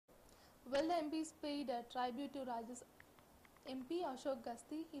Well, the MPs paid a tribute to Raj's MP Ashok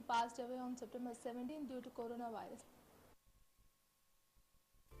Gasti. He passed away on September 17 due to coronavirus.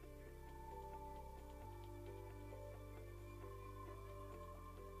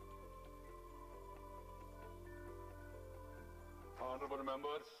 Honorable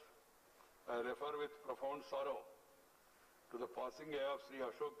members, I refer with profound sorrow to the passing away of Sri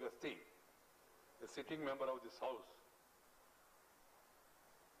Ashok Gasti, a sitting member of this House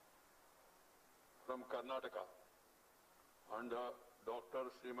from Karnataka, and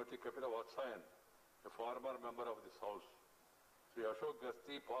Dr. Srimati Kapila Vatsayan, a former member of this House. Sri Ashok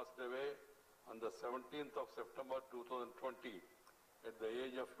Gasti passed away on the 17th of September 2020 at the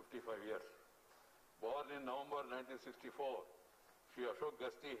age of 55 years. Born in November 1964, Sri Ashok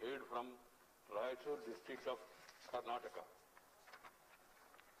Gasti hailed from Raichur district of Karnataka.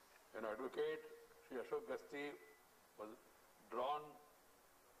 An advocate, Sri Ashok Gasti was drawn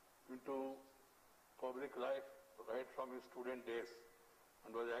into public life right from his student days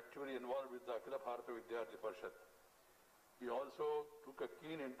and was actively involved with the Akhila Bharata Vidyarthi Parishad. He also took a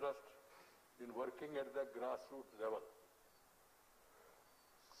keen interest in working at the grassroots level.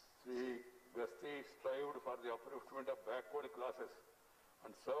 Sri Gasti strived for the upliftment of backward classes and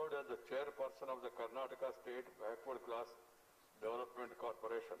served as the chairperson of the Karnataka State Backward Class Development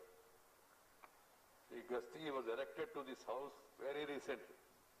Corporation. Sri Gasti was elected to this House very recently,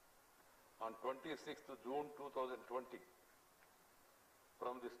 on 26th June 2020,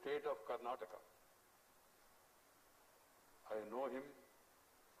 from the state of Karnataka. I know him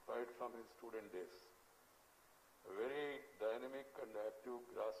right from his student days. A very dynamic and active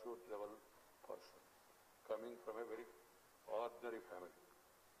grassroots level person, coming from a very ordinary family.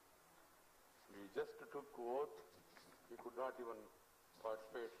 He just took oath. He could not even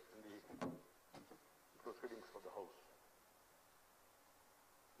participate in the proceedings of the House.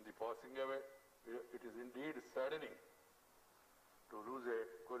 The passing away, it is indeed saddening to lose a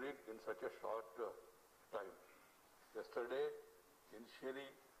colleague in such a short time. Yesterday, initially,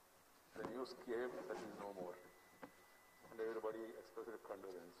 the news came that he is no more, and everybody expressed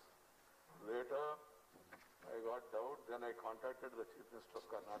condolence. Later, I got doubt, then I contacted the Chief Minister of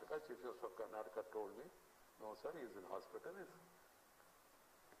Karnataka. Chief Minister of Karnataka told me, no sir, he is in hospital, he is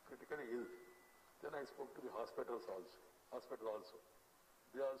critically ill. Then I spoke to the hospital also.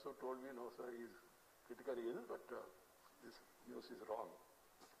 They also told me, no sir, he is critically ill, but this news is wrong.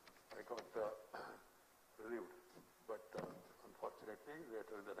 I got relieved, but unfortunately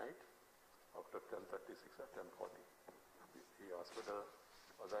later in the night, after 10:36 or 10:40, the hospital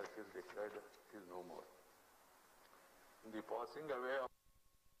authorities declared he is no more. In the passing away of